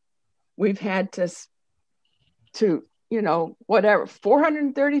then, we've had to, you know, whatever,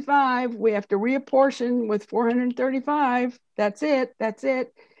 435, we have to reapportion with 435. That's it.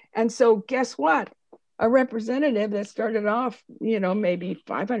 And so guess what? A representative that started off, you know, maybe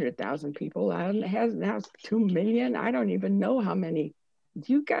 500,000 people has now 2 million. I don't even know how many.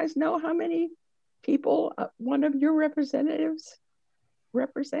 Do you guys know how many people one of your representatives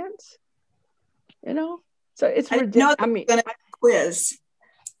represents? You know, so it's ridiculous. I mean, quiz.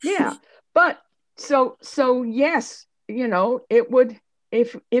 Yeah, but so yes, you know, it would,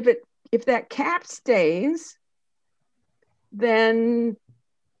 if that cap stays, then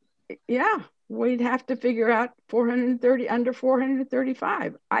yeah, we'd have to figure out 430 under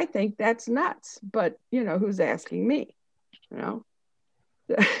 435. I think that's nuts, but you know, who's asking me, you know?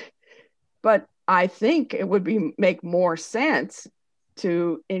 But I think it would make more sense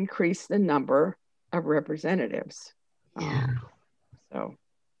to increase the number of representatives. Yeah. So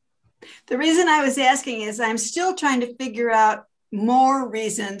the reason I was asking is I'm still trying to figure out more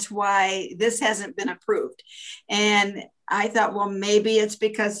reasons why this hasn't been approved. And I thought, well, maybe it's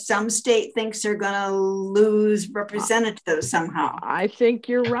because some state thinks they're going to lose representatives somehow. I think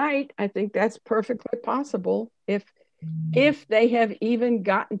you're right. I think that's perfectly possible. If they have even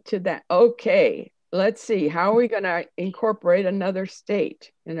gotten to that, okay, let's see, how are we going to incorporate another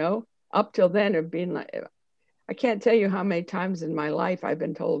state? You know, up till then, it'd been like, I can't tell you how many times in my life I've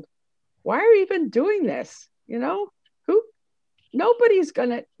been told, why are you even doing this? You know, nobody's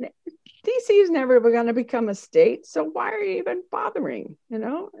gonna, DC is never gonna become a state, so why are you even bothering? You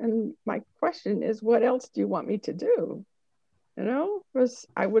know, and my question is, what else do you want me to do? You know, because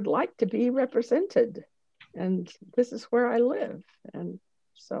I would like to be represented, and this is where I live, and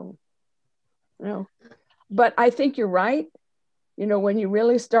so, you know, but I think you're right. You know, when you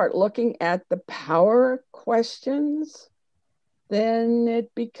really start looking at the power questions, then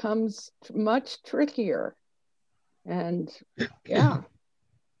it becomes much trickier. And yeah.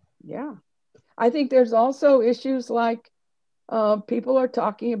 I think there's also issues like people are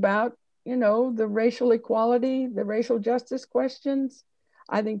talking about, you know, the racial equality, the racial justice questions.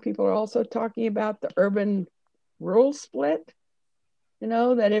 I think people are also talking about the urban rural split. You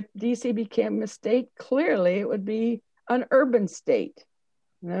know, that if DC became a state, clearly it would be an urban state,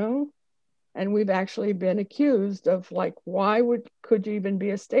 you know? And we've actually been accused of like, could you even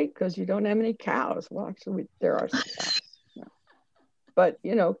be a state? Because you don't have any cows. Well, actually, there are some cows. No. But,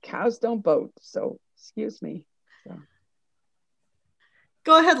 you know, cows don't vote. So, excuse me. So.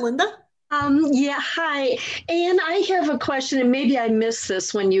 Go ahead, Linda. Yeah, hi. And I have a question, and maybe I missed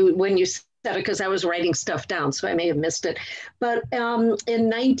this when you said it, because I was writing stuff down, so I may have missed it. But in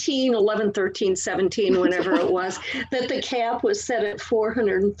 1911, 13, 17, whenever it was, that the cap was set at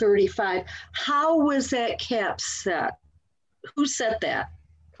 435. How was that cap set? Who set that?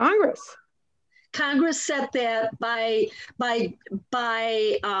 Congress. Congress set that by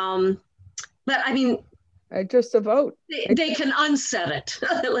but I mean, just a vote. They can unset it.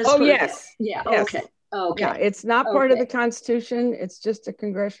 Yes. Yeah. Yes. Okay. Okay. Yeah, it's not part of the Constitution. It's just a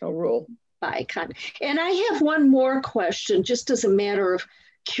congressional rule. And I have one more question, just as a matter of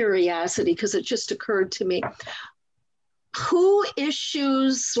curiosity, because it just occurred to me. Who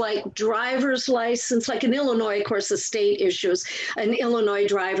issues like driver's license? Like in Illinois, of course, the state issues an Illinois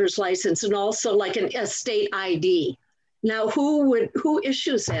driver's license, and also like a state ID. Now, who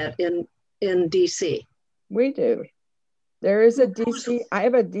issues that in DC? We do. There is a DC. I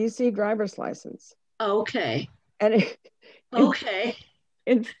have a DC driver's license. Okay. And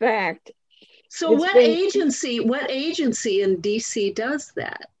in fact. So what agency in DC does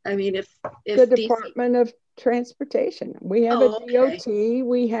that? I mean, if the Department of Transportation. We have a DOT.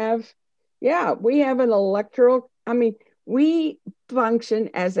 We have an electoral. I mean, we function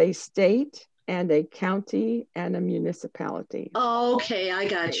as a state and a county and a municipality. Okay, I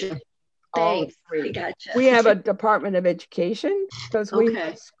got you. Thanks. I got you. We have a Department of Education because we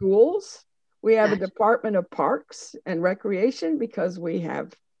have schools. We have a Department of Parks and Recreation because we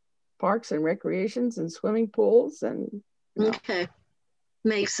have parks and recreations and swimming pools and. You know. Okay,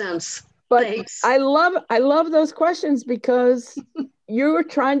 makes sense. But thanks. I love those questions because you're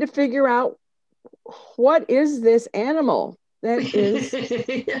trying to figure out what is this animal that is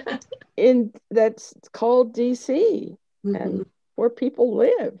that's called DC and where people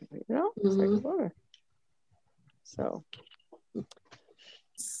live, you know? It's like, what?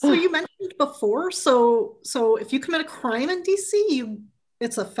 So you mentioned before, so if you commit a crime in DC,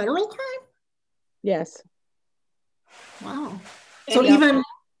 it's a federal crime? Yes. Wow. So even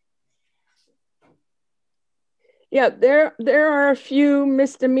Yeah, there are a few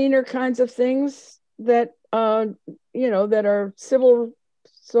misdemeanor kinds of things that that are civil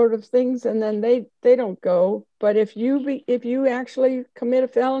sort of things, and then they don't go. But if you actually commit a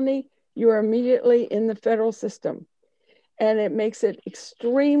felony, you are immediately in the federal system, and it makes it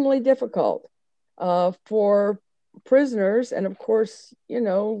extremely difficult for prisoners. And of course,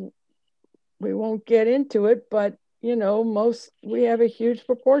 we won't get into it, but we have a huge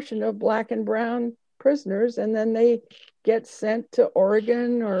proportion of Black and brown prisoners, and then they get sent to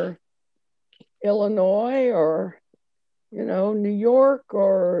Oregon or Illinois or New York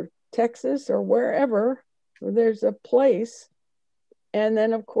or Texas or wherever there's a place. And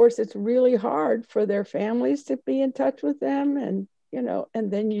then of course it's really hard for their families to be in touch with them, and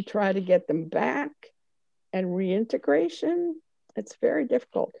and then you try to get them back, and reintegration, it's very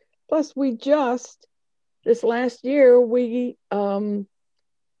difficult. Plus this last year we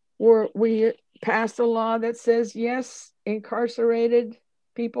passed a law that says, yes, incarcerated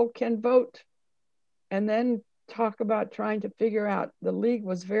people can vote. And then talk about trying to figure out, the league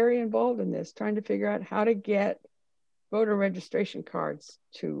was very involved in this, trying to figure out how to get voter registration cards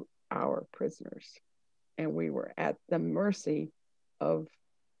to our prisoners. And we were at the mercy of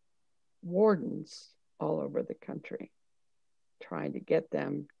wardens all over the country, trying to get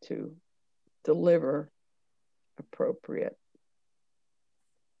them to deliver appropriate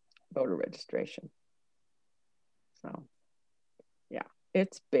voter registration. So yeah,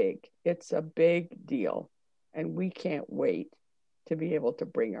 it's big. It's a big deal. And we can't wait to be able to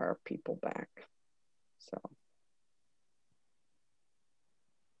bring our people back. So.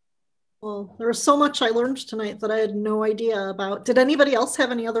 Well, there was so much I learned tonight that I had no idea about. Did anybody else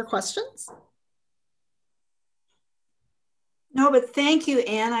have any other questions? No, but thank you,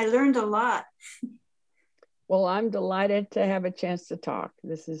 Anne. I learned a lot. Well, I'm delighted to have a chance to talk.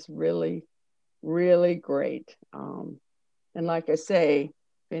 This is really, really great. And like I say,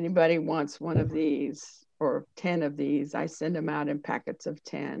 if anybody wants one of these or 10 of these, I send them out in packets of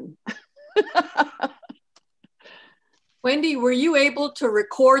 10. Wendy, were you able to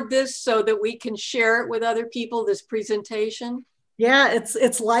record this so that we can share it with other people, this presentation? Yeah,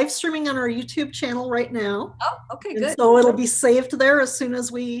 it's live streaming on our YouTube channel right now. Oh, okay, good. So it'll be saved there as soon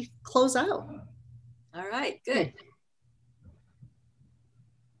as we close out. All right, good.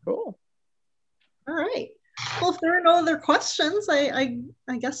 Cool. All right. Well, if there are no other questions, I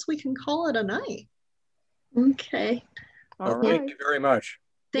guess we can call it a night. Okay. All right. Thank you very much.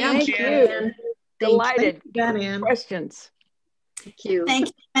 Thank you, Anne. Delighted. Thank you, Anne. Questions. Thank you. Thank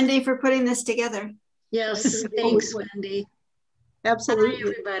you, Wendy, for putting this together. Yes, thanks, Wendy.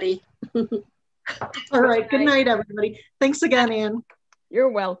 Absolutely. Bye, everybody. All right. Good night, everybody. Thanks again, Anne. You're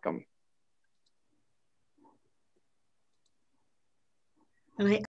welcome. And I